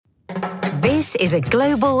This is a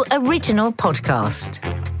Global Original Podcast.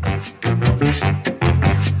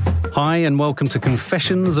 Hi and welcome to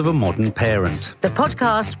Confessions of a Modern Parent. The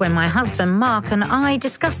podcast where my husband Mark and I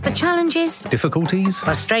discuss the challenges, difficulties,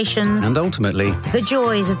 frustrations, and ultimately the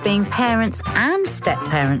joys of being parents and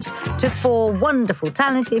step-parents to 4 wonderful,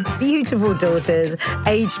 talented, beautiful daughters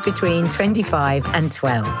aged between 25 and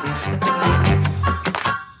 12.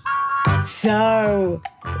 So,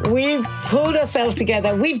 we've pulled ourselves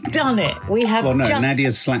together. We've done it. We have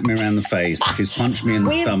Nadia's slapped me around the face. She's punched me in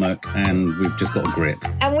the stomach and we've just got a grip.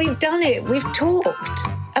 And we've done it. We've talked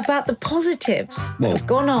about the positives that have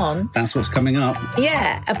gone on. That's what's coming up.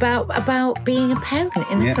 Yeah, about being a parent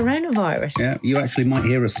in the coronavirus. Yeah, you actually might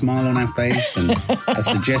hear a smile on our face and a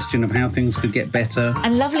suggestion of how things could get better.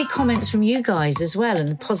 And lovely comments from you guys as well, and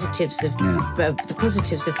the positives of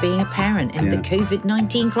being a parent in the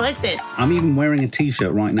COVID-19 crisis. I'm even wearing a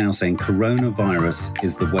T-shirt right now saying coronavirus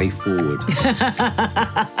is the way forward.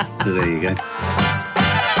 So there you go.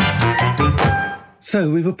 So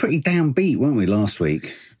we were pretty downbeat, weren't we, last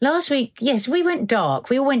week? Last week, yes, we went dark.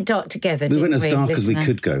 We all went dark together, We went as dark listener? as we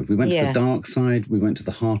could go. We went to the dark side. We went to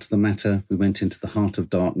the heart of the matter. We went into the heart of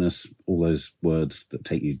darkness. All those words that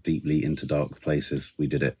take you deeply into dark places. We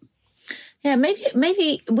did it. Yeah,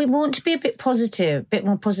 maybe we want to be a bit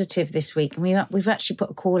more positive this week. And we've actually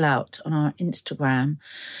put a call out on our Instagram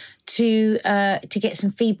to get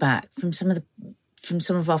some feedback from some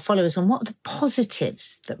of our followers on what are the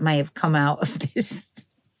positives that may have come out of this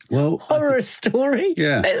horror story.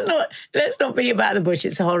 Yeah. Let's not be about the bush.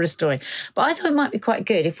 It's a horror story. But I thought it might be quite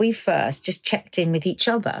good if we first just checked in with each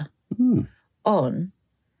other on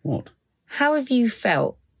what? How have you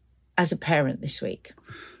felt as a parent this week?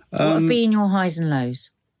 What have been your highs and lows?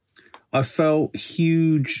 I felt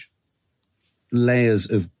huge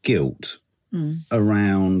layers of guilt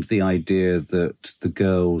around the idea that the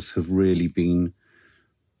girls have really been...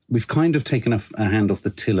 We've kind of taken a hand off the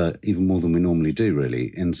tiller even more than we normally do,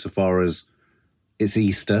 really, insofar as it's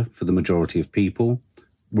Easter for the majority of people.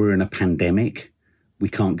 We're in a pandemic. We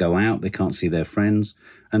can't go out. They can't see their friends.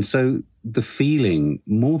 And so the feeling,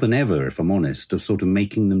 more than ever, if I'm honest, of sort of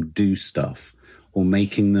making them do stuff or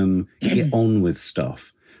making them get on with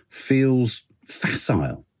stuff feels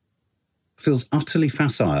facile. Feels utterly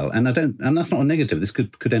facile, and that's not a negative. This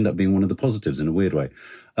could end up being one of the positives in a weird way.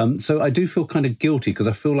 So I do feel kind of guilty because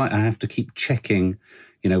I feel like I have to keep checking,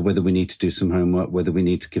 whether we need to do some homework, whether we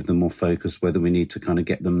need to give them more focus, whether we need to kind of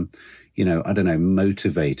get them,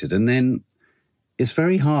 motivated. And then it's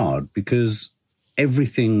very hard because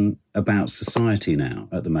everything about society now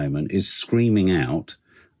at the moment is screaming out,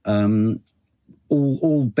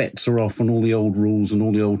 all bets are off on all the old rules and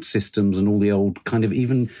all the old systems and all the old kind of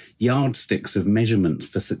even yardsticks of measurement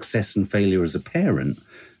for success and failure as a parent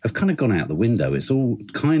have kind of gone out the window. It's all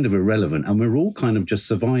kind of irrelevant and we're all kind of just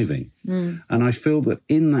surviving. And I feel that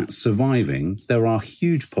in that surviving, there are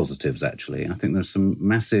huge positives, actually. I think there's some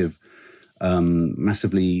massively,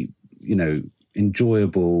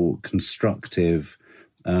 enjoyable, constructive,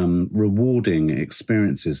 rewarding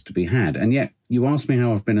experiences to be had. And yet, you asked me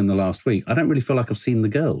how I've been in the last week. I don't really feel like I've seen the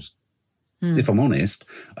girls, if I'm honest.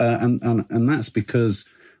 And that's because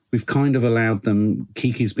we've kind of allowed them.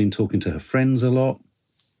 Kiki's been talking to her friends a lot.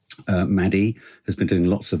 Maddie has been doing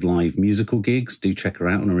lots of live musical gigs. Do check her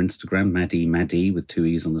out on her Instagram, Maddie with 2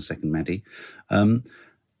 E's on the second Maddie.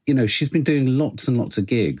 She's been doing lots and lots of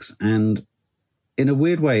gigs. And in a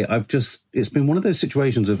weird way, it's been one of those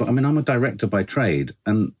situations I'm a director by trade,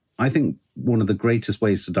 and I think one of the greatest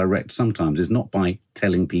ways to direct sometimes is not by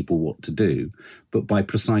telling people what to do, but by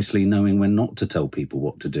precisely knowing when not to tell people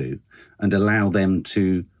what to do and allow them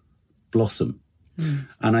to blossom.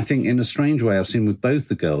 And I think in a strange way, I've seen with both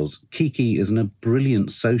the girls, Kiki is in a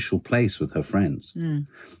brilliant social place with her friends.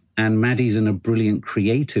 And Maddie's in a brilliant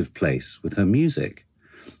creative place with her music.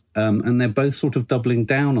 And they're both sort of doubling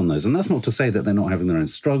down on those. And that's not to say that they're not having their own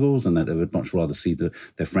struggles and that they would much rather see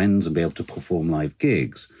their friends and be able to perform live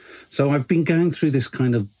gigs. So I've been going through this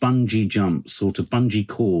kind of bungee jump, sort of bungee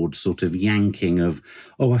cord, sort of yanking of,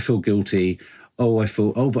 I feel guilty.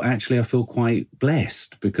 But actually I feel quite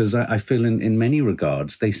blessed because I feel in many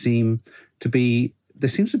regards there seems to be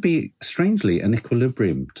strangely an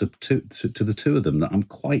equilibrium to the two of them that I'm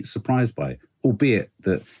quite surprised by. Albeit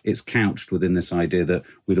that it's couched within this idea that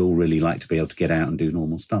we'd all really like to be able to get out and do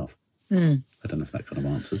normal stuff. I don't know if that kind of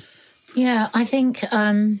answers. Yeah, I think,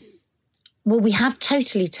 we have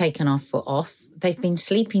totally taken our foot off. They've been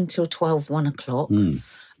sleeping till 1 o'clock.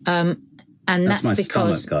 And that's my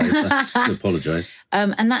because... stomach, guys. I apologise.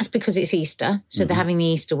 And that's because it's Easter, so they're having the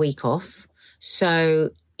Easter week off.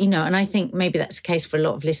 So, and I think maybe that's the case for a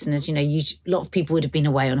lot of listeners. A lot of people would have been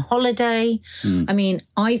away on holiday. I mean,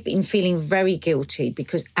 I've been feeling very guilty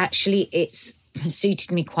because actually it's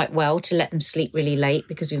suited me quite well to let them sleep really late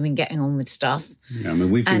because we've been getting on with stuff. Yeah, I mean,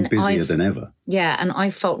 we've been busier than ever. Yeah, and I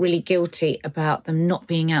felt really guilty about them not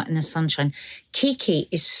being out in the sunshine. Kiki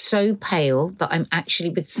is so pale that I'm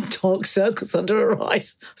actually with some dark circles under her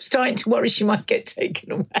eyes. I'm starting to worry she might get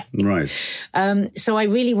taken away. Right. So I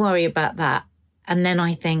really worry about that. And then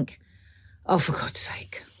I think, oh, for God's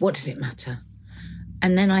sake, what does it matter?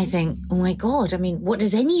 And then I think, oh, my God, I mean, what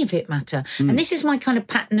does any of it matter? And this is my kind of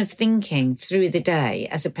pattern of thinking through the day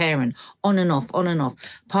as a parent, on and off, on and off.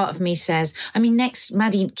 Part of me says, I mean,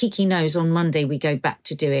 Kiki knows on Monday we go back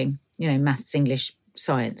to doing, maths, English,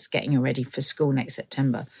 science, getting her ready for school next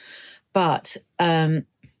September. But I'm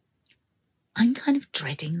kind of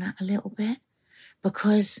dreading that a little bit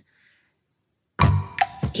because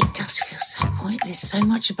it does feel so pointless. So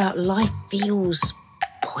much about life feels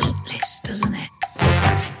pointless, doesn't it?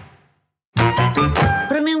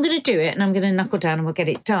 But I mean, I'm going to do it and I'm going to knuckle down and we'll get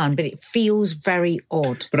it done. But it feels very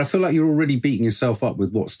odd. But I feel like you're already beating yourself up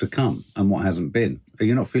with what's to come and what hasn't been. Are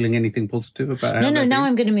you not feeling anything positive about how No, now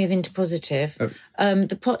I'm going to move into positive.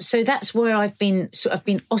 So that's where I've been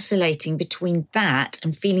oscillating between that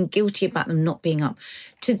and feeling guilty about them not being up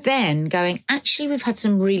to then going, actually, we've had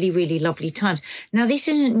some really, really lovely times. Now, this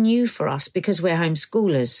isn't new for us because we're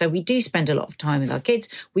homeschoolers. So we do spend a lot of time with our kids.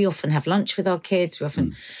 We often have lunch with our kids.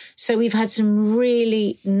 So we've had some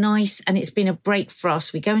really nice, and it's been a break for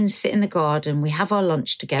us. We go and sit in the garden. We have our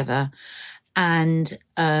lunch together. And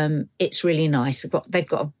it's really nice. They've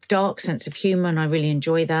got a dark sense of humour and I really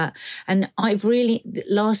enjoy that. And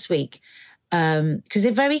last week, because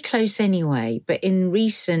they're very close anyway, but in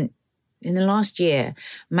the last year,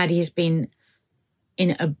 Maddie has been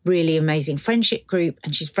in a really amazing friendship group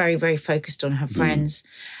and she's very, very focused on her friends.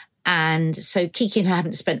 And so Kiki and her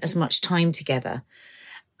haven't spent as much time together.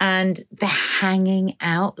 And they're hanging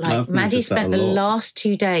out. Like Maddie spent the last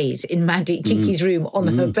 2 days in Kiki's room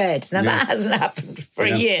on her bed. Now that hasn't happened for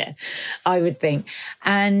a year, I would think.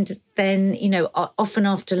 And then, often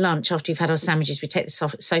after lunch, after we've had our sandwiches, we take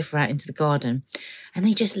the sofa out into the garden and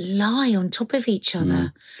they just lie on top of each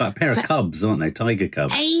other. It's like a pair of cubs, aren't they? Tiger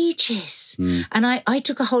cubs. Ages. And I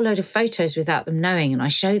took a whole load of photos without them knowing and I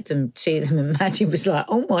showed them to them and Maddie was like,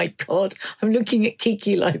 oh my God, I'm looking at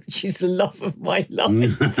Kiki like she's the love of my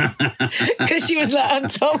life. Because she was like on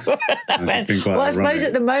top of her. I suppose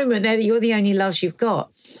at the moment you're the only love you've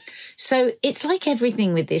got. So it's like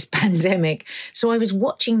everything with this pandemic. So I was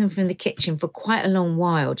watching them from the kitchen for quite a long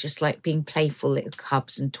while, just like being playful little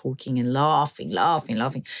cubs and talking and laughing,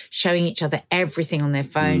 showing each other everything on their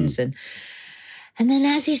phones. And then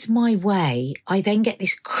as is my way, I then get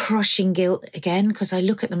this crushing guilt again because I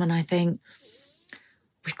look at them and I think,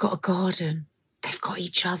 we've got a garden. They've got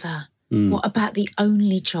each other. What about the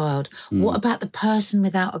only child? What about the person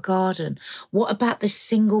without a garden? What about the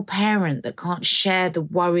single parent that can't share the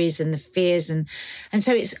worries and the fears? And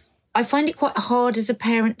so I find it quite hard as a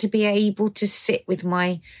parent to be able to sit with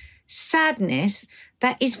my sadness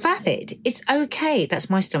that is valid. It's okay. That's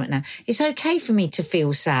my stomach now. It's okay for me to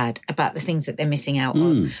feel sad about the things that they're missing out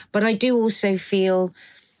on. But I do also feel,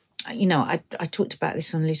 I talked about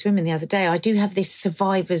this on Loose Women the other day. I do have this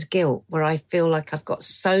survivor's guilt where I feel like I've got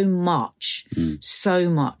so much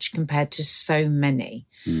compared to so many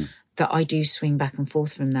that I do swing back and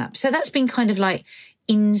forth from that. So that's been kind of like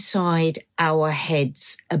inside our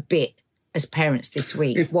heads a bit as parents this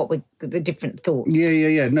week. What were the different thoughts?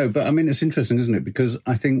 Yeah. No, but I mean, it's interesting, isn't it? Because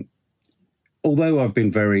I think although I've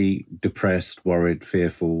been very depressed, worried,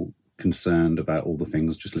 fearful, concerned about all the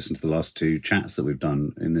things, just listen to the last 2 chats that we've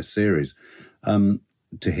done in this series, to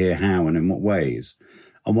hear how and in what ways.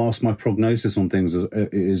 And whilst my prognosis on things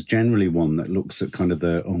is generally one that looks at kind of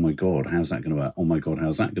the, oh my God, how's that going to work? Oh my God,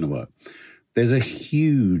 how's that going to work? There's a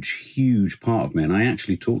huge part of me, and I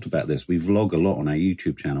actually talked about this. We vlog a lot on our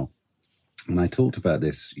YouTube channel, and I talked about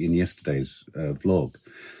this in yesterday's vlog,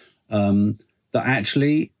 that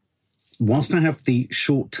actually, whilst I have the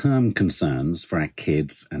short-term concerns for our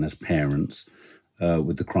kids and as parents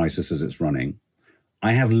with the crisis as it's running,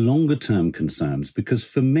 I have longer-term concerns because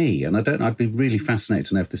for me, and I'd be really fascinated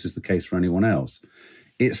to know if this is the case for anyone else,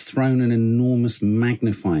 it's thrown an enormous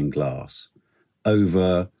magnifying glass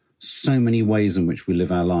over so many ways in which we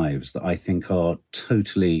live our lives that I think are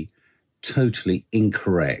totally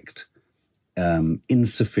incorrect,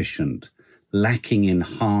 insufficient, lacking in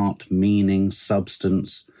heart, meaning,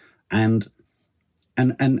 substance, and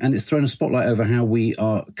it's thrown a spotlight over how we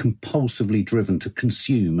are compulsively driven to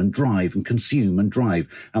consume and drive and consume and drive.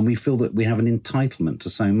 And we feel that we have an entitlement to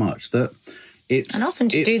so much that And often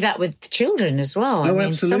to do that with children as well. I mean,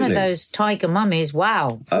 absolutely. Some of those tiger mummies,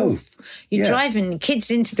 wow. You're driving kids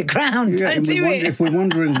into the ground. Don't do it. If we're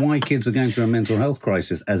wondering why kids are going through a mental health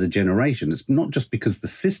crisis as a generation, it's not just because the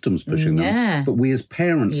system's pushing them, but we as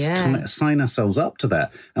parents sign ourselves up to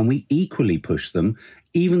that. And we equally push them,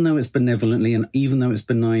 even though it's benevolently and even though it's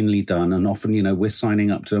benignly done. And often, we're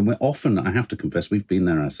signing up to, and we're often, I have to confess, we've been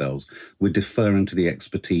there ourselves. We're deferring to the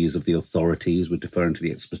expertise of the authorities. We're deferring to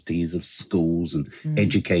the expertise of schools and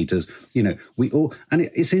educators. We all, and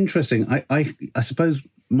it's interesting. I suppose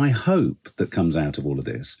my hope that comes out of all of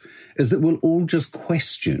this is that we'll all just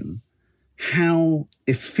question how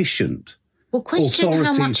efficient. Well, question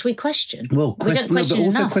how much we question. Well, we don't question but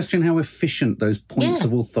also enough. Question how efficient those points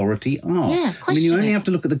of authority are. Yeah, I mean, you only have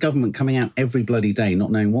to look at the government coming out every bloody day,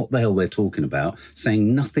 not knowing what the hell they're talking about,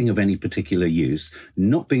 saying nothing of any particular use,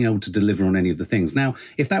 not being able to deliver on any of the things. Now,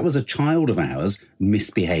 if that was a child of ours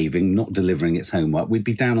misbehaving, not delivering its homework, we'd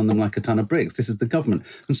be down on them like a ton of bricks. This is the government.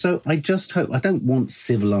 And so I just hope, I don't want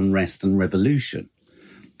civil unrest and revolution,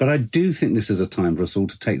 but I do think this is a time for us all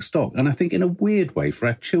to take stock. And I think in a weird way for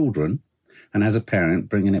our children, and as a parent,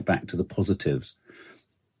 bringing it back to the positives,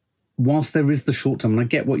 whilst there is the short term, and I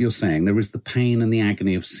get what you're saying, there is the pain and the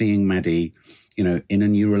agony of seeing Maddie, in a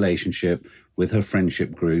new relationship with her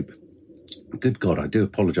friendship group. Good God, I do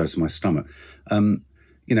apologise for my stomach. And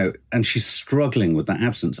she's struggling with that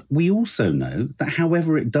absence. We also know that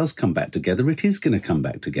however it does come back together, it is going to come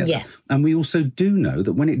back together. Yeah. And we also do know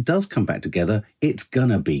that when it does come back together, it's going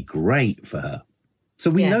to be great for her.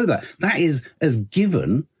 So we know that. That is as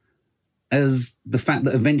given as the fact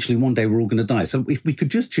that eventually one day we're all going to die. So if we could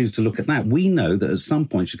just choose to look at that, we know that at some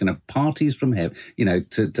point she's going to have parties from heaven,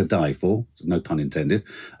 to die for, no pun intended.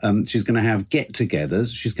 She's going to have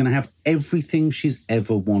get-togethers. She's going to have everything she's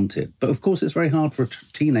ever wanted. But of course, it's very hard for a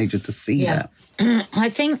teenager to see that. I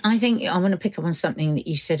think I want to pick up on something that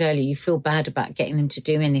you said earlier. You feel bad about getting them to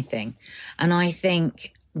do anything. And I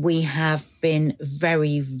think we have been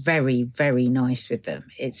very, very, very nice with them.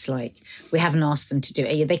 It's like we haven't asked them to do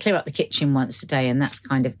it. They clear up the kitchen once a day and that's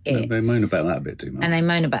kind of it. They moan about that a bit too much. And they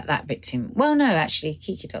moan about that a bit too much. Well, no, actually,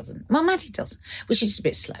 Kiki doesn't. Well, Maddie does, which is just a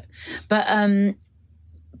bit slow. But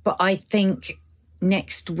I think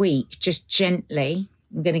next week, just gently,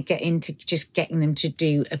 I'm going to get into just getting them to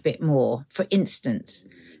do a bit more. For instance,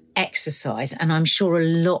 exercise, and I'm sure a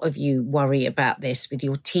lot of you worry about this with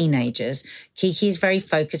your teenagers. Kiki is very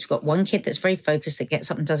focused. We've got one kid that's very focused that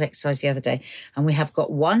gets up and does exercise the other day, and we have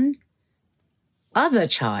got one other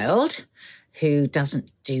child who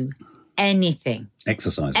doesn't do anything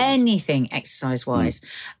exercise-wise.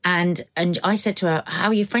 And I said to her, how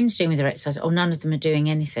are your friends doing with their exercise? Oh, none of them are doing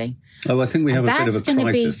anything. Oh, I think we have a bit of a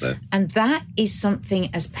crisis there. And that is something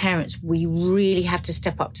as parents we really have to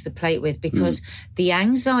step up to the plate with, because the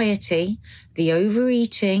anxiety, the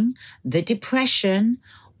overeating, the depression,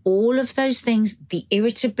 all of those things, the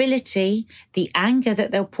irritability, the anger that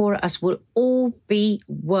they'll pour at us will all be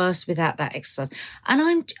worse without that exercise.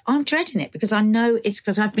 And I'm dreading it because I know it's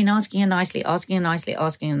because I've been asking her nicely, and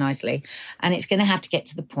it's going to have to get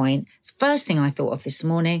to the point. It's the first thing I thought of this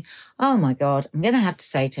morning. Oh my God, I'm going to have to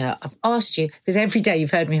say to her, I've asked you, because every day you've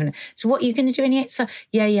heard me, so what, are you going to do any exercise?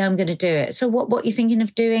 Yeah, I'm going to do it. So what are you thinking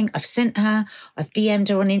of doing? I've sent her, I've DM'd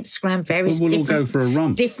her on Instagram, various we'll all go for a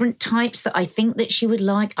run. Different types that I think that she would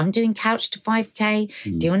like. I'm doing couch to 5K.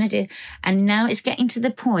 Do you want to do? And now it's getting to the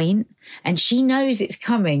point, and she knows it's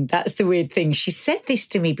coming. That's the weird thing. She said this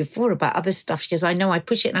to me before about other stuff. She goes, I know I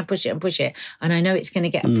push it and I push it and push it, and I know it's going to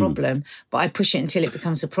get a problem, but I push it until it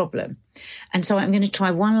becomes a problem. And so I'm going to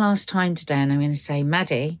try one last time today, and I'm going to say,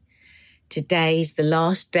 Maddie, today's the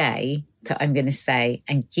last day that I'm going to say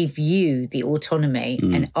and give you the autonomy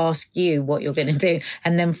and ask you what you're going to do.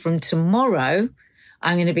 And then from tomorrow,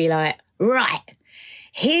 I'm going to be like, right,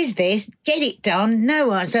 here's this, get it done,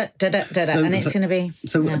 no answer, and it's going to be...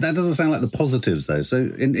 So that doesn't sound like the positives, though. So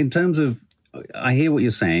in terms of, I hear what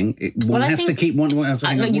you're saying. One has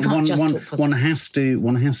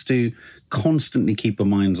to constantly keep a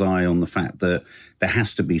mind's eye on the fact that there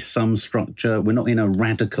has to be some structure. We're not in a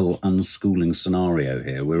radical unschooling scenario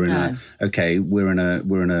here. We're in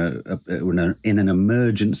an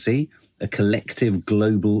emergency, a collective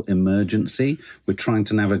global emergency. We're trying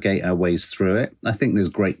to navigate our ways through it. I think there's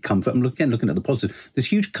great comfort. I'm looking at the positive. There's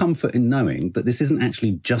huge comfort in knowing that this isn't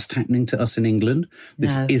actually just happening to us in England.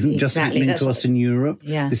 This isn't just happening to us in Europe.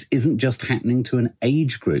 Yeah. This isn't just happening to an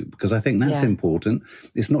age group, because I think that's important.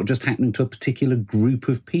 It's not just happening to a particular group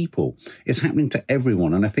of people. It's happening to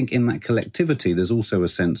everyone. And I think in that collectivity, there's also a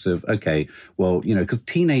sense of, okay, well, because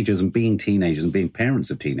teenagers and being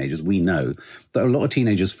parents of teenagers, we know that a lot of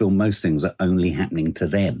teenagers feel most things are only happening to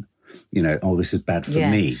them. this is bad for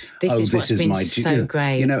me. This is my so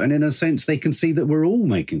great. And in a sense, they can see that we're all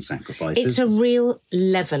making sacrifices. It's a real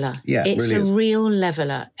leveler. Yeah, it's really a is. real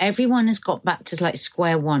leveler. Everyone has got back to like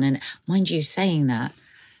square one. And mind you, saying that,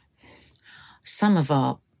 some of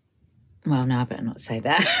our... Well, no, I better not say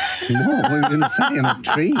that. What were you going to say? I'm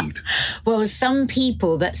intrigued. Well, some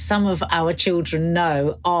people that some of our children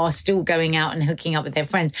know are still going out and hooking up with their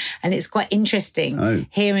friends. And it's quite interesting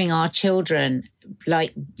hearing our children,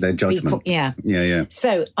 like... Their judgment. Yeah.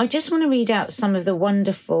 So I just want to read out some of the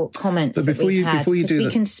wonderful comments that we've had. Before you do that,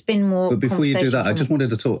 we can spin more. But before you do that, I just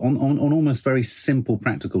wanted to talk on almost very simple,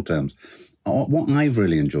 practical terms. What I've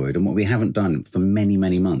really enjoyed and what we haven't done for many,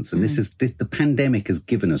 many months, and the pandemic has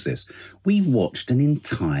given us this, we've watched an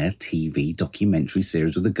entire TV documentary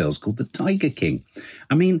series with the girls called The Tiger King.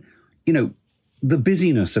 I mean, the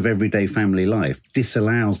busyness of everyday family life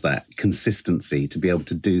disallows that consistency to be able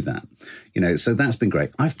to do that. So that's been great.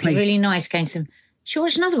 I've played... Really nice going to... Should we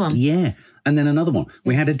watch another one? Yeah. And then another one.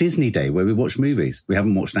 We had a Disney day where we watched movies. We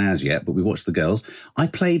haven't watched ours yet, but we watched the girls. I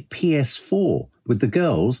played PS4 with the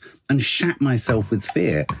girls and shat myself with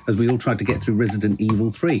fear as we all tried to get through Resident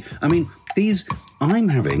Evil 3. I mean, I'm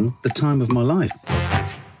having the time of my life.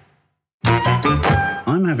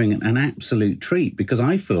 I'm having an absolute treat because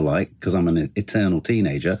I feel like, because I'm an eternal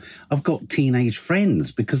teenager, I've got teenage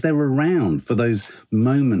friends because they're around for those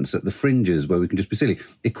moments at the fringes where we can just be silly.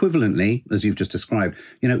 Equivalently, as you've just described,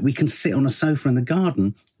 we can sit on a sofa in the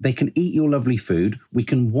garden, they can eat your lovely food, we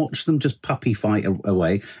can watch them just puppy fight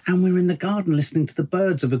away, and we're in the garden listening to the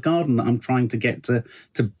birds of a garden that I'm trying to get to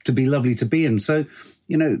be lovely to be in. So,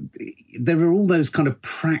 there are all those kind of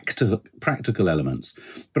practical elements.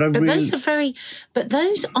 But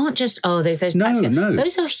those aren't just, there's those practical. No.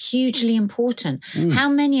 Those are hugely important. How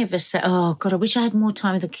many of us say, oh, God, I wish I had more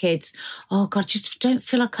time with the kids. Oh, God, I just don't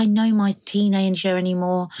feel like I know my teenager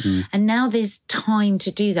anymore. And now there's time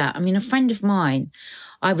to do that. I mean, a friend of mine,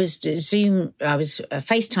 I was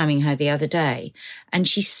FaceTiming her the other day, and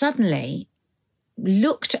she suddenly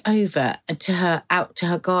looked over out to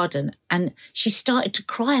her garden and she started to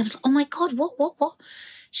cry. I was like, oh my God, what?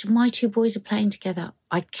 She said, my two boys are playing together.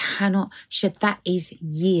 I cannot. She said, that is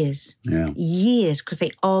years. Yeah. Years, because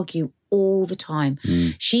they argue all the time.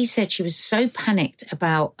 She said she was so panicked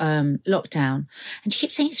about lockdown, and she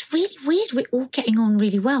kept saying, it's really weird. We're all getting on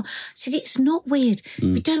really well. I said, it's not weird.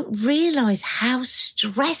 We don't realise how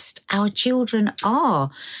stressed our children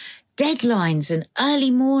are. Deadlines and early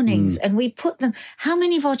mornings, and we put them... How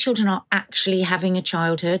many of our children are actually having a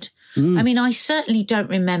childhood? I mean, I certainly don't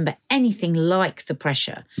remember anything like the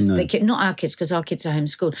pressure. No. Not our kids, because our kids are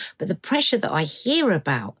homeschooled, but the pressure that I hear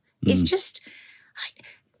about is just...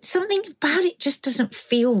 something about it just doesn't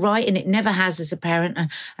feel right, and it never has as a parent.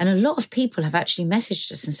 And a lot of people have actually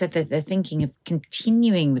messaged us and said that they're thinking of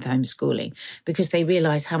continuing with homeschooling because they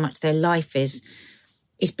realise how much their life is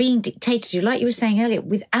being dictated to, like you were saying earlier,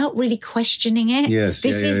 without really questioning it. Yes,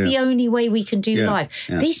 this is the only way we can do life.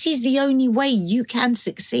 Yeah. This is the only way you can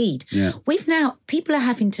succeed. Yeah. People are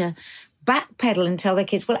having to backpedal and tell their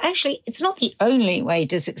kids, well, actually, it's not the only way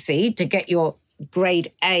to succeed, to get your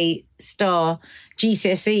grade A star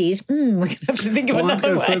GCSEs. We're going to have to think of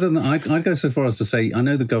another way. Further than that. I'd go so far as to say, I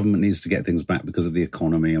know the government needs to get things back because of the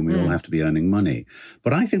economy and we all have to be earning money.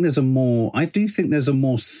 But I do think there's a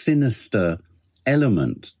more sinister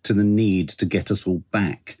element to the need to get us all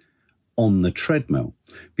back on the treadmill.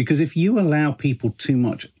 Because if you allow people too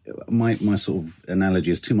much, my sort of analogy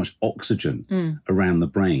is too much oxygen around the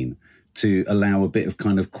brain to allow a bit of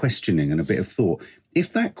kind of questioning and a bit of thought.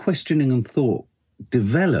 If that questioning and thought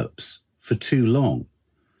develops for too long,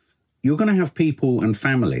 you're going to have people and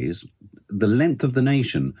families, the length of the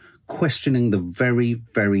nation, questioning the very,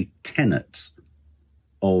 very tenets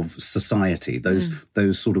of society,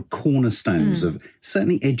 those sort of cornerstones of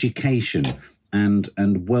certainly education and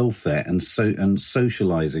welfare and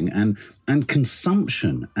socializing and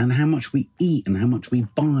consumption and how much we eat and how much we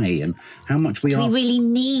buy and how much we really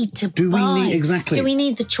need to buy. Do we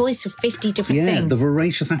need the choice of 50 different things? The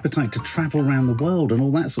voracious appetite to travel around the world and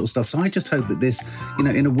all that sort of stuff. So I just hope that this,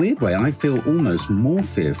 in a weird way, I feel almost more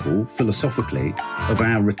fearful philosophically of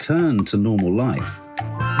our return to normal life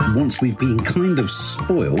once we've been kind of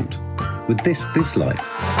spoilt with this life.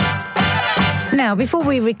 Now, before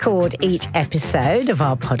we record each episode of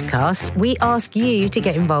our podcast, we ask you to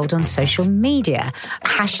get involved on social media.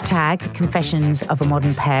 Hashtag Confessions of a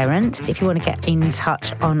Modern Parent. If you want to get in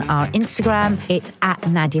touch on our Instagram, it's at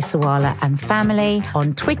Nadia Sawalha and Family.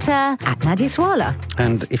 On Twitter, at Nadia Sawalha.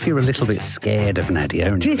 And if you're a little bit scared of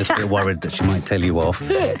Nadia and you're a little bit worried that she might tell you off,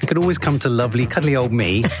 you can always come to lovely, cuddly old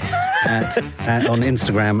me on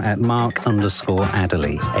Instagram at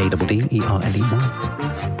Mark_Adderley. ADDERLEY.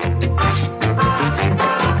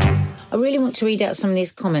 I really want to read out some of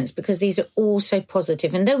these comments because these are all so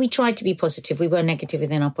positive. And though we tried to be positive, we were negative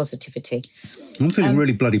within our positivity. I'm feeling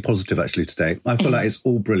really bloody positive actually today. I feel like it's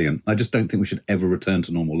all brilliant. I just don't think we should ever return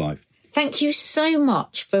to normal life. Thank you so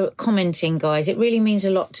much for commenting, guys. It really means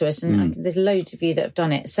a lot to us. And there's loads of you that have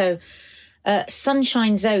done it. So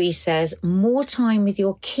Sunshine Zoe says, more time with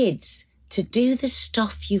your kids to do the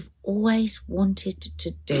stuff you've always wanted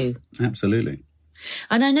to do. Absolutely.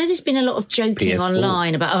 And I know there's been a lot of joking PS4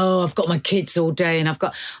 online about, I've got my kids all day and I'm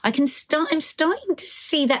starting to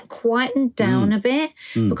see that quieten down a bit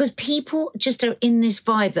because people just are in this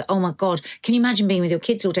vibe that, oh my God, can you imagine being with your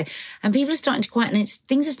kids all day? And people are starting to quieten and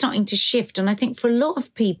things are starting to shift. And I think for a lot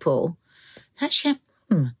of people, actually,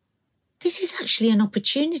 this is actually an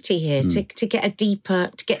opportunity here to get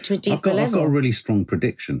to a deeper level. I've got a really strong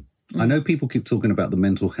prediction. I know people keep talking about the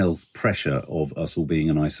mental health pressure of us all being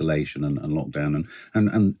in isolation and lockdown.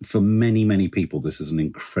 And for many, many people, this is an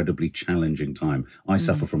incredibly challenging time. I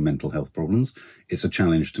suffer from mental health problems. It's a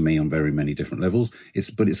challenge to me on very many different levels.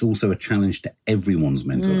 But it's also a challenge to everyone's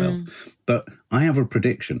mental health. But I have a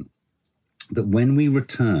prediction that when we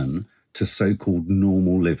return to so-called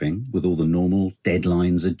normal living with all the normal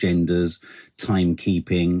deadlines, agendas,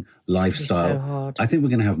 timekeeping, lifestyle, I think we're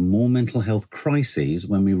going to have more mental health crises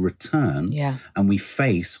when we return and we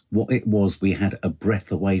face what it was we had a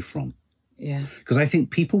breath away from. Yeah. Because I think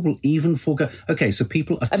people will even forego. Okay, so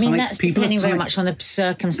people are tight. I mean, that's depending very much on the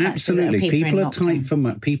circumstances. Absolutely. People are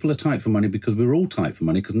tight for money because we're all tight for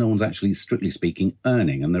money because no one's actually, strictly speaking,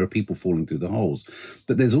 earning. And there are people falling through the holes.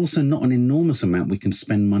 But there's also not an enormous amount we can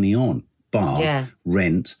spend money on.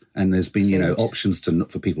 Rent, and there's been, options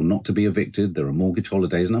for people not to be evicted. There are mortgage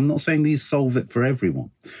holidays, and I'm not saying these solve it for everyone.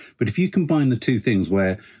 But if you combine the two things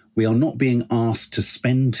where we are not being asked to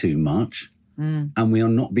spend too much and we are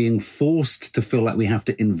not being forced to feel like we have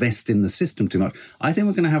to invest in the system too much, I think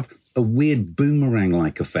we're going to have a weird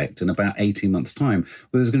boomerang-like effect in about 18 months' time,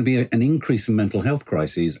 where there's going to be an increase in mental health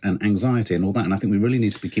crises and anxiety and all that. And I think we really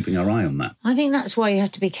need to be keeping our eye on that. I think that's why you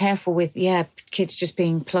have to be careful with, kids just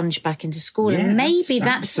being plunged back into school. And maybe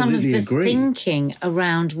that's some of the thinking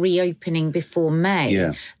around reopening before May.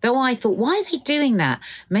 Yeah. Though I thought, why are they doing that?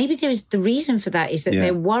 Maybe the reason for that is that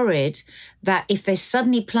they're worried that if they're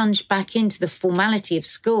suddenly plunged back into the formality of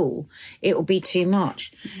school, it will be too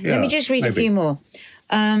much. Yeah, let me just read a few more.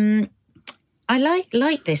 I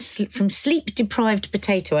like this from Sleep Deprived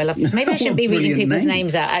Potato. I love this. Maybe I shouldn't be reading people's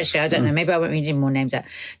names out. Actually, I don't know. Maybe I won't read any more names out.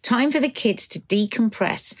 Time for the kids to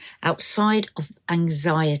decompress outside of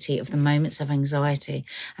anxiety, of the moments of anxiety.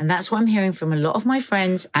 And that's what I'm hearing from a lot of my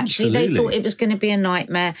friends. Actually, they thought it was going to be a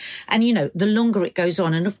nightmare. And, the longer it goes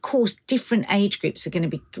on, and of course, different age groups are going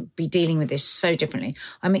to be dealing with this so differently.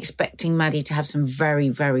 I'm expecting Maddie to have some very,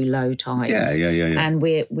 very low times. Yeah. And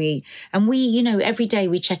we every day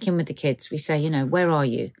we check in with the kids. We say, where are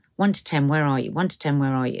you? 1 to 10, where are you? 1 to 10,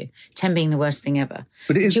 where are you? 10 being the worst thing ever.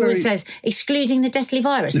 But it is she always says, excluding the deathly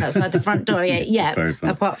virus outside the front door. Yeah.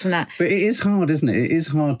 Apart from that. But it is hard, isn't it? It is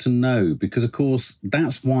hard to know because, of course,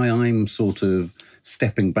 that's why I'm sort of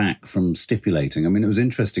stepping back from stipulating. I mean, it was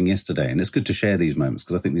interesting yesterday, and it's good to share these moments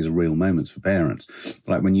because I think these are real moments for parents.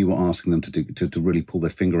 Like when you were asking them to really pull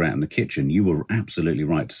their finger out in the kitchen, you were absolutely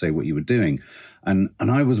right to say what you were doing. And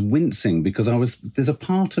I was wincing because there's a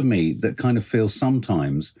part of me that kind of feels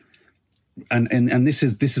sometimes, and this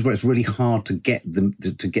is where it's really hard to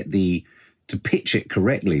to pitch it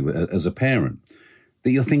correctly as a parent, that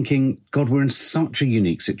you're thinking, God, we're in such a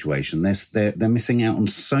unique situation. They're missing out on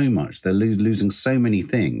so much. They're losing so many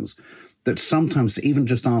things that sometimes to even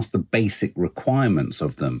just ask the basic requirements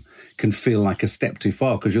of them can feel like a step too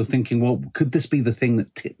far because you're thinking, well, could this be the thing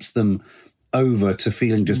that tips them over to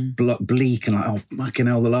feeling just bleak and like, oh, fucking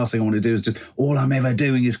hell, the last thing I want to do is just, all I'm ever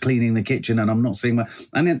doing is cleaning the kitchen and I'm not seeing my...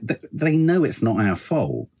 And they know it's not our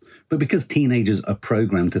fault. But because teenagers are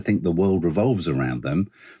programmed to think the world revolves around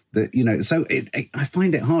them, that, so I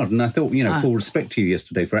find it hard. And I thought, full respect to you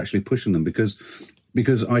yesterday for actually pushing them because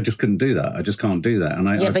because I just couldn't do that. I just can't do that. And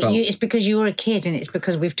it's because you were a kid, and it's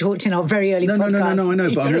because we've talked in our very early podcast. No, I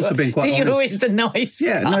know, but I'm also being quite honest. You're always the nice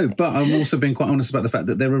guy. But I'm also being quite honest about the fact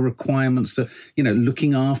that there are requirements to,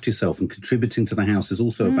 looking after yourself and contributing to the house is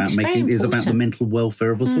also about about the mental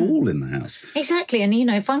welfare of us all in the house. Exactly. And,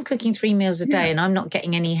 if I'm cooking 3 meals a day and I'm not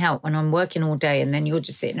getting any help when I'm working all day and then you're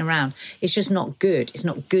just sitting around, it's just not good. It's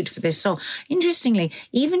not good for their soul. Interestingly,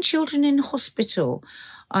 even children in hospital,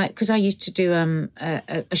 because I used to do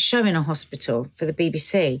a show in a hospital for the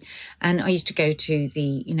BBC, and I used to go to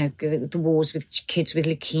the wards with kids with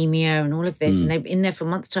leukemia and all of this, and they were in there for a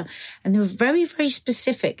month's time, and they were very, very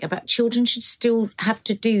specific about children should still have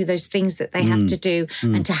to do those things that they have to do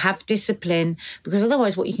and to have discipline, because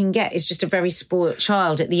otherwise what you can get is just a very spoiled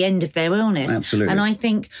child at the end of their illness. Absolutely. And I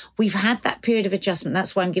think we've had that period of adjustment.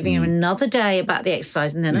 That's why I'm giving her another day about the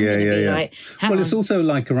exercise, and then I'm going to be like, hang on. It's also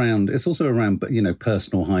around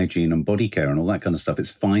personal hygiene and body care and all that kind of stuff.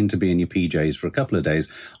 It's fine to be in your PJs for a couple of days.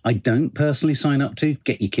 I don't personally sign up to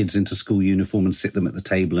get your kids into school uniform and sit them at the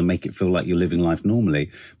table and make it feel like you're living life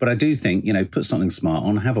normally. But I do think, put something smart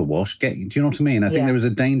on, have a wash, do you know what I mean? I think there is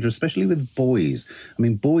a danger, especially with boys. I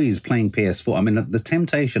mean, boys playing PS4. I mean, the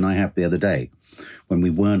temptation I had the other day when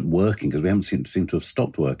we weren't working, because we haven't seemed to have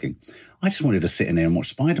stopped working, I just wanted to sit in there and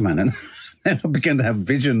watch Spider-Man, and then I began to have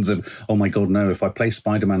visions of, oh my God, no, if I play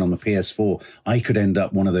Spider-Man on the PS4, I could end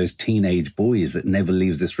up one of those teenage boys that never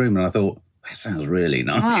leaves this room. And I thought, that sounds really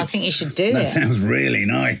nice. Oh, I think you should do it. That sounds really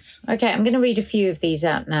nice. Okay, I'm going to read a few of these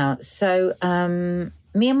out now. So,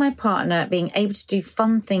 me and my partner being able to do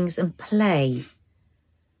fun things and play,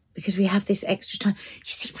 because we have this extra time. You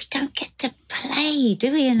see, we don't get to play,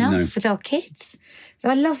 do we, enough with our kids? So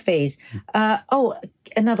I love these.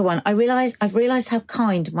 Another one. I've realised how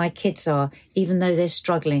kind my kids are, even though they're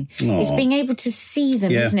struggling. Aww. It's being able to see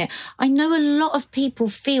them, isn't it? I know a lot of people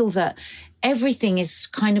feel that everything is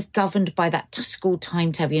kind of governed by that school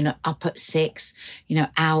timetable, up at 6,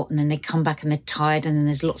 out, and then they come back and they're tired, and then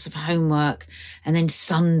there's lots of homework, and then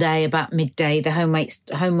Sunday about midday, the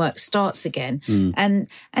homework starts again.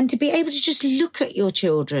 And to be able to just look at your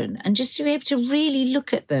children and just to be able to really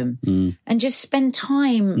look at them and just spend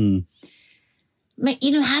time,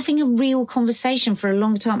 having a real conversation for a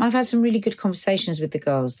long time. I've had some really good conversations with the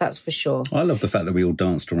girls, that's for sure. I love the fact that we all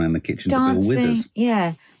danced around the kitchen table with us.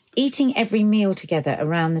 Yeah. Eating every meal together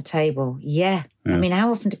around the table. Yeah. I mean,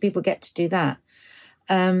 how often do people get to do that?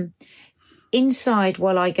 Inside,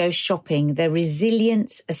 while I go shopping, their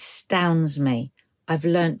resilience astounds me. I've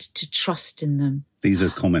learnt to trust in them. These are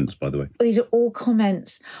comments, by the way. These are all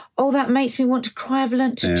comments. Oh, that makes me want to cry. I've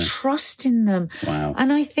learnt to trust in them. Wow.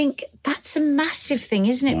 And I think that's a massive thing,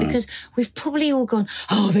 isn't it? Wow. Because we've probably all gone,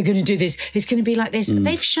 oh, they're going to do this. It's going to be like this.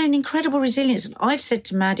 They've shown incredible resilience. And I've said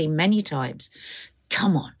to Maddie many times,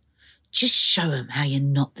 come on. Just show them how you're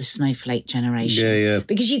not the snowflake generation. Yeah.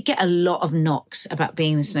 Because you get a lot of knocks about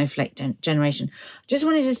being the snowflake generation. Just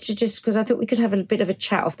wanted to because I thought we could have a bit of a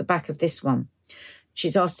chat off the back of this one.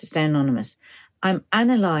 She's asked to stay anonymous. I'm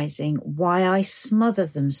analysing why I smother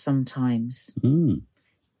them sometimes.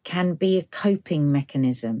 Can be a coping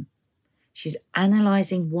mechanism. She's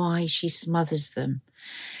analysing why she smothers them.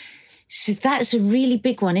 So that's a really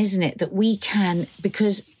big one, isn't it? That we can,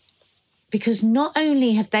 because not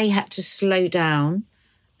only have they had to slow down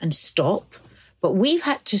and stop, but we've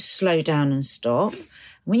had to slow down and stop.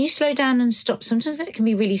 When you slow down and stop, sometimes that can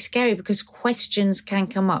be really scary because questions can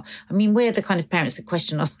come up. I mean, we're the kind of parents that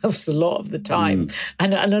question ourselves a lot of the time.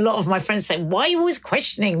 And a lot of my friends say, why are you always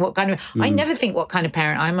questioning what kind of... I never think what kind of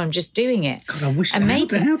parent I'm just doing it. God, I wish... And how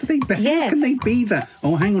can they be that?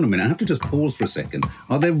 Oh, hang on a minute. I have to just pause for a second.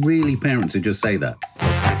 Are there really parents who just say that?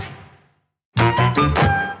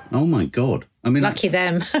 Oh, my God. I mean... Lucky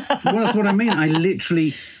them. Well, that's what I mean. I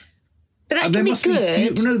literally... But that can be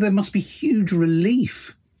good. There must be huge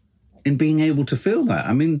relief in being able to feel that.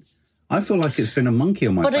 I mean, I feel like it's been a monkey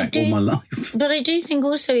on my back all my life. But I do think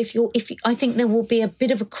also I think there will be a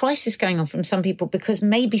bit of a crisis going on from some people, because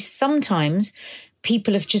maybe sometimes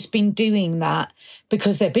people have just been doing that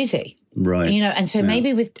because they're busy. Right. And so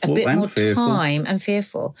maybe with a bit more time and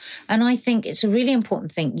fearful. And I think it's a really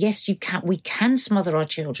important thing. Yes, we can smother our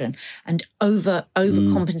children and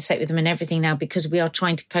overcompensate with them and everything now, because we are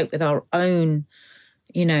trying to cope with our own,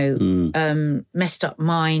 messed up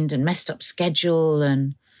mind and messed up schedule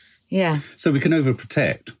and So we can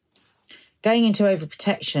overprotect. Going into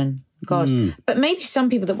overprotection, God. But maybe some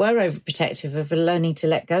people that were overprotective are learning to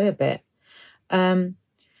let go a bit.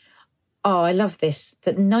 Oh, I love this,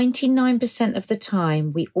 that 99% of the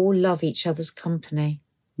time we all love each other's company.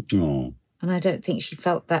 Oh. And I don't think she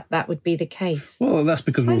felt that would be the case. Well, that's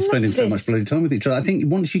because we're all spending so much bloody time with each other. I think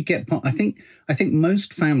once you get, I think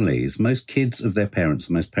most families, most kids of their parents,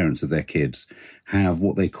 most parents of their kids have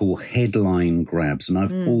what they call headline grabs. And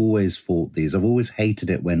I've always fought these. I've always hated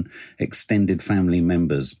it when extended family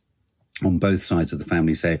members on both sides of the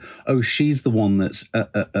family say, oh, she's the one that's,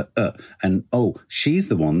 and oh, she's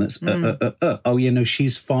the one that's, oh, you know,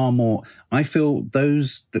 she's far more. I feel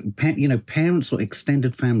those, parents or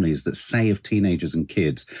extended families that say of teenagers and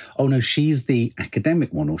kids, oh, no, she's the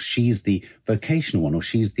academic one, or she's the vocational one, or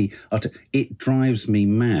she's the, it drives me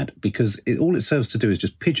mad, because all it serves to do is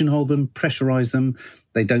just pigeonhole them, pressurize them.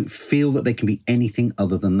 They don't feel that they can be anything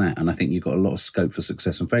other than that. And I think you've got a lot of scope for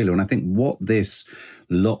success and failure. And I think what this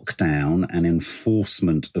lockdown and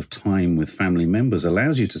enforcement of time with family members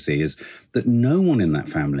allows you to see is that no one in that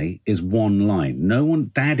family is one line. No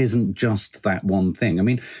one, dad isn't just that one thing. I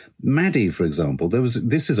mean, Maddie, for example,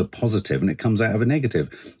 this is a positive and it comes out of a negative.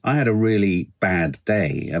 I had a really bad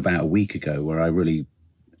day about a week ago where I really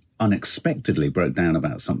unexpectedly broke down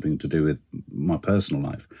about something to do with my personal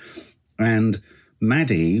life. And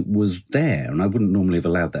Maddie was there, and I wouldn't normally have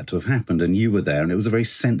allowed that to have happened, and you were there, and it was a very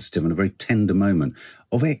sensitive and a very tender moment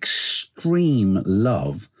of extreme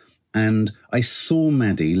love. And I saw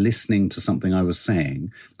Maddie listening to something I was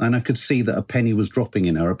saying, and I could see that a penny was dropping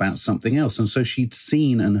in her about something else. And so she'd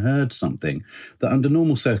seen and heard something that under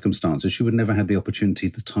normal circumstances she would never have the opportunity,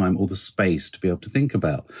 the time or the space to be able to think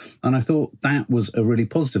about. And I thought that was a really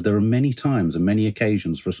positive. There are many times and many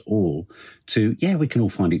occasions for us all to, yeah, we can all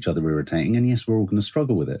find each other irritating, and yes, we're all going to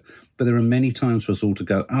struggle with it. But there are many times for us all to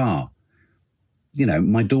go, you know,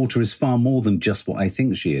 my daughter is far more than just what I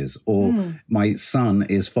think she is, or my son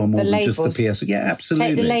is far more than just the PS. Yeah, absolutely.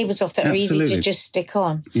 Take the labels off that are easy to just stick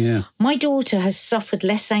on. Yeah. My daughter has suffered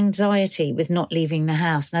less anxiety with not leaving the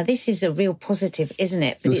house. Now, this is a real positive, isn't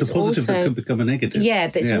it? But it's a positive that could become a negative. Yeah,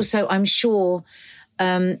 that's also, I'm sure,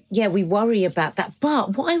 we worry about that.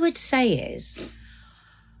 But what I would say is,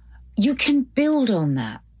 you can build on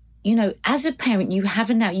that. You know, as a parent, you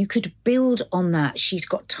have you could build on that. She's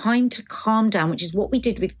got time to calm down, which is what we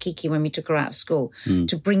did with Kiki when we took her out of school,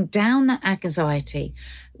 to bring down that anxiety,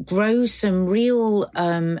 grow some real,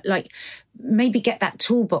 maybe get that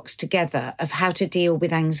toolbox together of how to deal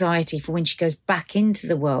with anxiety for when she goes back into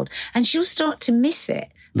the world. And she'll start to miss it.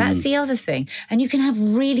 That's the other thing. And you can have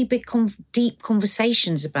really big, deep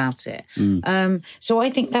conversations about it. So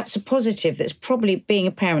I think that's a positive. That's probably, being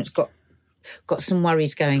a parent's got some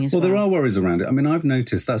worries going as well. Well, there are worries around it. I mean, I've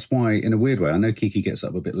noticed that's why, in a weird way, I know Kiki gets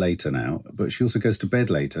up a bit later now, but she also goes to bed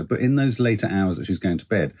later. But in those later hours that she's going to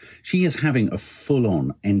bed, she is having a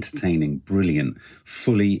full-on, entertaining, brilliant,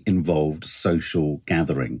 fully involved social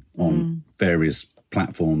gathering on various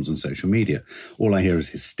platforms and social media. All I hear is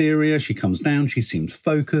hysteria. She comes down, she seems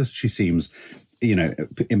focused, she seems, you know,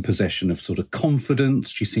 in possession of sort of confidence.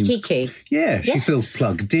 She seems... Kiki. Yeah, she feels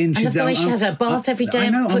plugged in. I love the way she has her bath every day. I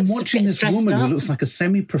know, I'm watching this woman who looks like a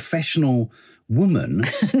semi-professional woman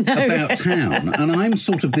about town, and I'm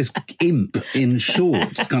sort of this imp in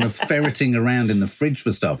shorts kind of ferreting around in the fridge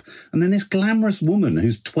for stuff, and then this glamorous woman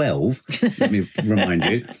who's 12, let me remind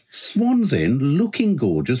you, swans in looking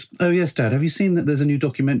gorgeous. Oh yes, Dad, have you seen that there's a new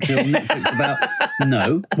documentary on Netflix about...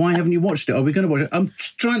 No, why haven't you watched it? Are we going to watch it? I'm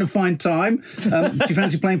trying to find time. Do you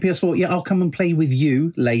fancy playing PS4? Yeah, I'll come and play with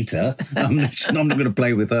you later. I'm not going to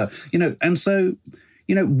play with her, you know. And so,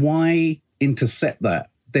 you know, why intercept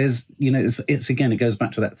that? There's, you know, it's again, it goes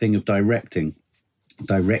back to that thing of directing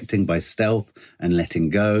by stealth and letting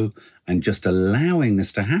go and just allowing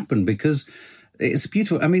this to happen, because it's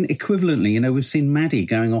beautiful. I mean, equivalently, you know, we've seen Maddie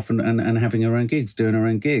going off and having her own gigs, doing her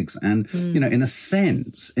own gigs. And, you know, in a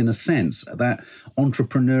sense, that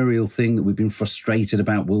entrepreneurial thing that we've been frustrated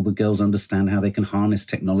about, will the girls understand how they can harness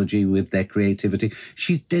technology with their creativity?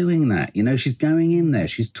 She's doing that, you know, she's going in there,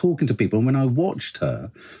 she's talking to people. And when I watched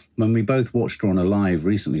her, when we both watched her on a live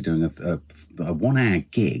recently doing a 1 hour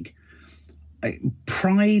gig,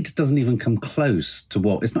 pride doesn't even come close to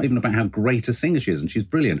what, it's not even about how great a singer she is, and she's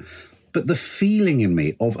brilliant. But the feeling in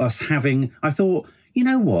me of us having, I thought, you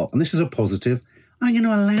know what, and this is a positive, I'm going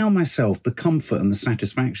to allow myself the comfort and the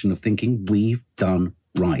satisfaction of thinking we've done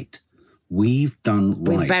right. We've done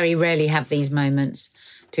right. We very rarely have these moments,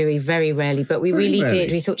 do we? Very rarely. But we really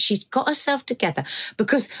did. We thought she's got herself together,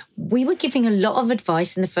 because we were giving a lot of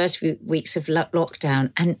advice in the first few weeks of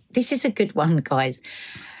lockdown. And this is a good one, guys.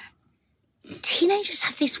 teenagers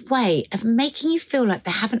have this way of making you feel like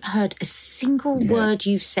they haven't heard a single word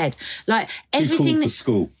you've said. Like everything Too cool for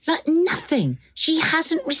school. Like nothing. She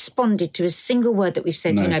hasn't responded to a single word that we've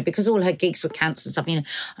said, No. because all her gigs were cancelled and stuff,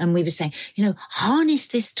 and we were saying, harness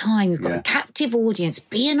this time. You've got a captive audience,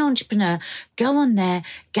 be an entrepreneur, go on there,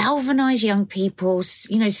 galvanise young people,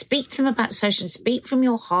 speak to them about social, speak from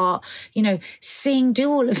your heart, sing, do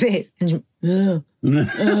all of it. And and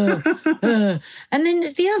then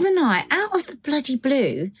the other night, out of the bloody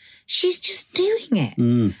blue, she's just doing it.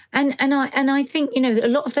 And I think, a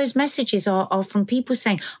lot of those messages are from people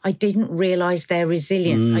saying, I didn't realise their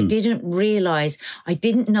resilience. I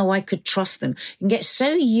didn't know I could trust them. You can get so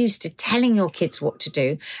used to telling your kids what to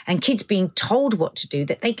do and kids being told what to do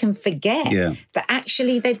that they can forget that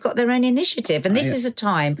actually they've got their own initiative. And this is a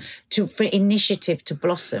time for initiative to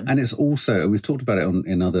blossom. And it's also, we've talked about it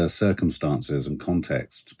in other circumstances and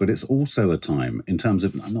contexts, but it's also a time in terms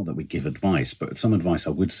of, not that we give advice, but some advice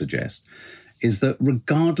I would suggest is that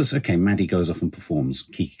regardless, Maddie goes off and performs,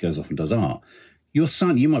 Kiki goes off and does art. Your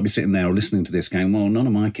son, you might be sitting there or listening to this going, well, none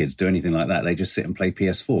of my kids do anything like that. They just sit and play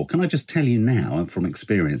PS4. Can I just tell you now, from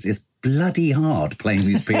experience, it's bloody hard playing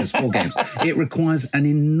these PS4 games. It requires an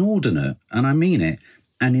inordinate, and I mean it,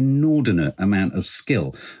 an inordinate amount of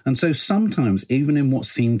skill. And so sometimes, even in what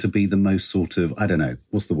seemed to be the most sort of, I don't know,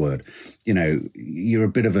 what's the word? You're a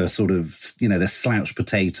bit of a sort of, the slouch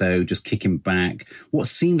potato, just kicking back. What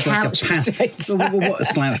seems couch like a passive, what a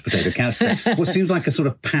slouch potato, couch potato. What seems like a sort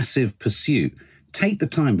of passive pursuit. Take the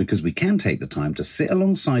time, because we can take the time to sit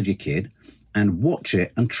alongside your kid and watch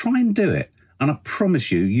it and try and do it. And I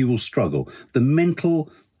promise you will struggle. The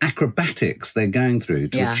mental acrobatics they're going through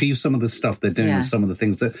to achieve some of the stuff they're doing and some of the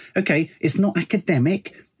things that, it's not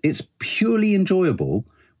academic, it's purely enjoyable,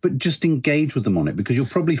 but just engage with them on it, because you'll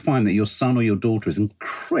probably find that your son or your daughter is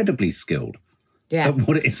incredibly skilled at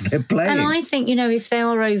what it is they're playing. And I think, if they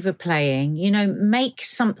are overplaying,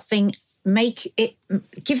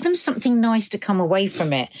 give them something nice to come away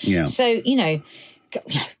from it. Yeah. So,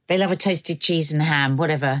 they love a toasted cheese and ham,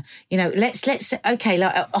 whatever. Let's like at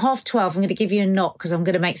 12:30, I'm going to give you a knock because I'm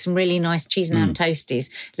going to make some really nice cheese and ham toasties.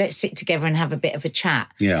 Let's sit together and have a bit of a chat.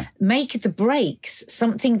 Yeah. Make the breaks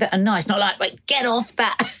something that are nice, not like, wait, get off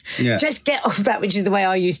that. Yeah. Just get off that, which is the way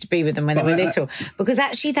I used to be with them when they were little. Because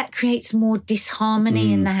actually that creates more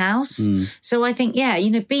disharmony in the house. So I think,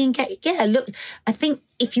 look, I think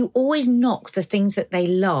if you always knock the things that they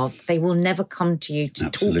love, they will never come to you to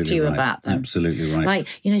talk to you about them. Absolutely right. Like,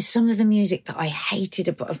 some of the music that I hated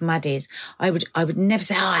of Maddie's, I would never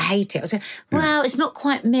say, I hate it. I would say, well, it's not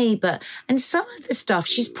quite me, and some of the stuff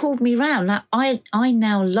she's pulled me round. Like, I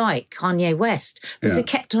now like Kanye West because I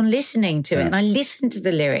kept on listening to it and I listened to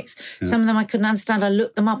the lyrics. Some of them I couldn't understand. I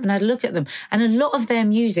looked them up and I'd look at them. And a lot of their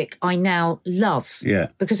music I now love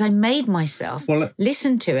because I made myself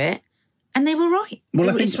listen to it. And they were right.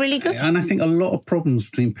 Well, it's really good. And I think a lot of problems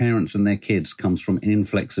between parents and their kids comes from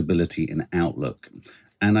inflexibility in outlook.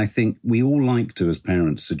 And I think we all like to, as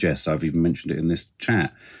parents, suggest, I've even mentioned it in this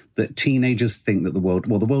chat, that teenagers think that the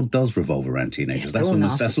world does revolve around teenagers. That's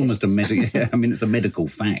almost a medical, it's a medical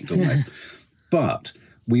fact almost. But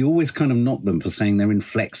we always kind of knock them for saying they're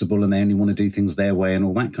inflexible and they only want to do things their way and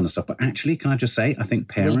all that kind of stuff. But actually, can I just say, I think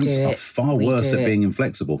parents are far worse at being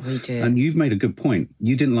inflexible. We do. And you've made a good point.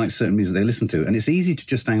 You didn't like certain music they listen to. And it's easy to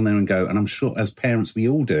just stand there and go, and I'm sure as parents, we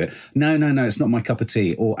all do it. No, it's not my cup of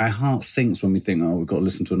tea. Or our heart sinks when we think, we've got to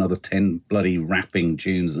listen to another 10 bloody rapping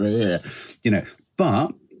tunes.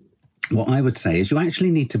 But what I would say is you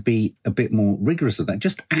actually need to be a bit more rigorous with that.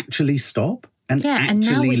 Just actually stop. And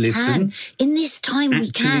actually listen. Can. In this time, we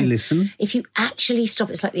can. Actually listen. If you actually stop,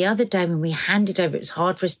 it's like the other day when we handed over, it was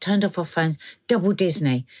hard for us, turned off our phones, double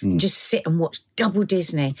Disney, and just sit and watch double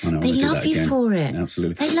Disney. They love you for it.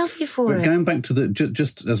 Absolutely. They love you for it. But going back to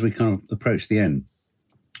just as we kind of approach the end,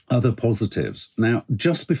 other positives. Now,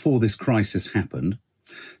 just before this crisis happened,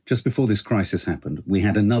 we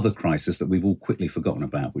had another crisis that we've all quickly forgotten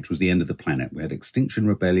about, which was the end of the planet. We had Extinction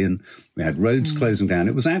Rebellion. We had roads closing down.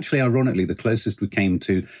 It was actually, ironically, the closest we came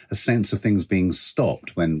to a sense of things being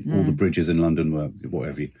stopped when all the bridges in London were,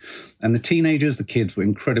 whatever. And the teenagers, the kids, were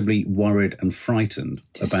incredibly worried and frightened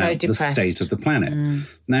about the state of the planet.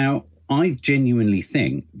 Now, I genuinely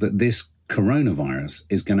think that this coronavirus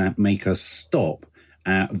is going to make us stop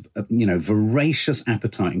our, voracious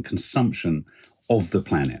appetite and consumption of the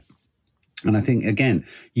planet. And I think, again,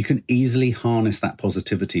 you can easily harness that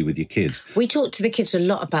positivity with your kids. We talk to the kids a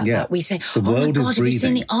lot about that. We say, the world is breathing. Have you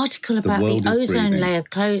seen the article about the ozone layer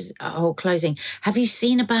closing? Have you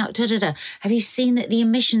seen about Have you seen that the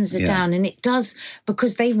emissions are down? And it does,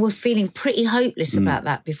 because they were feeling pretty hopeless about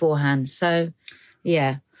that beforehand. So,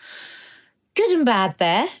 good and bad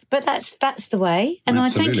there, but that's the way. And I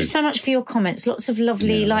thank you so much for your comments. Lots of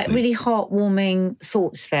lovely, really heartwarming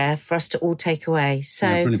thoughts there for us to all take away.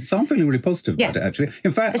 So, so I'm feeling really positive about it, actually.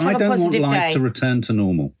 In fact, I don't want life to return to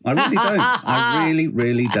normal. I really don't. I really,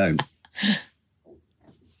 really don't.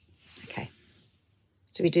 Okay.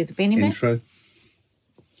 So we do the Beanie intro. Myth?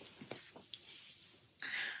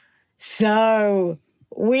 So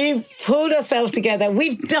we've pulled ourselves together.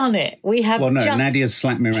 We've done it. We have. Well, no, Nadia's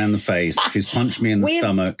slapped me around the face. She's punched me in the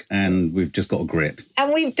stomach, and we've just got a grip.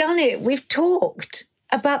 And we've done it. We've talked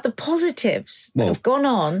about the positives that have gone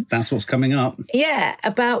on. That's what's coming up. Yeah,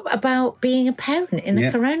 about being a parent in the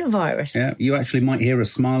coronavirus. Yeah, you actually might hear a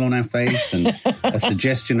smile on our face and a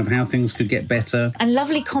suggestion of how things could get better. And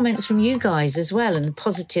lovely comments from you guys as well, and the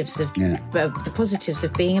positives of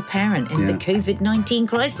being a parent in the COVID-19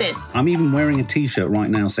 crisis. I'm even wearing a T-shirt right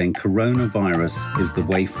now saying "Coronavirus is the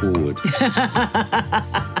way forward."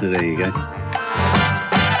 So there you go.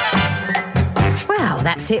 Well,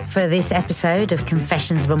 that's it for this episode of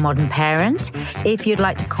Confessions of a Modern Parent. If you'd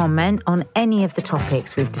like to comment on any of the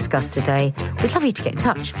topics we've discussed today, we'd love you to get in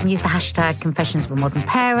touch and use the hashtag Confessions of a Modern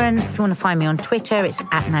Parent. If you want to find me on Twitter, it's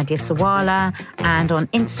 @NadiaSawalha, and on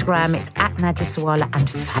Instagram, it's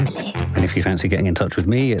 @NadiaSawalha&Family. And if you fancy getting in touch with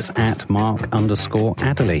me, it's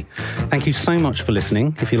 @Mark_Adderley. Thank you so much for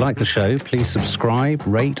listening. If you like the show, please subscribe,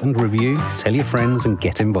 rate and review, tell your friends and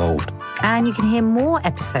get involved. And you can hear more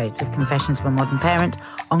episodes of Confessions of a Modern Parent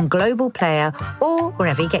on Global Player or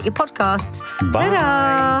wherever you get your podcasts. Bye.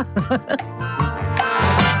 Ta-da!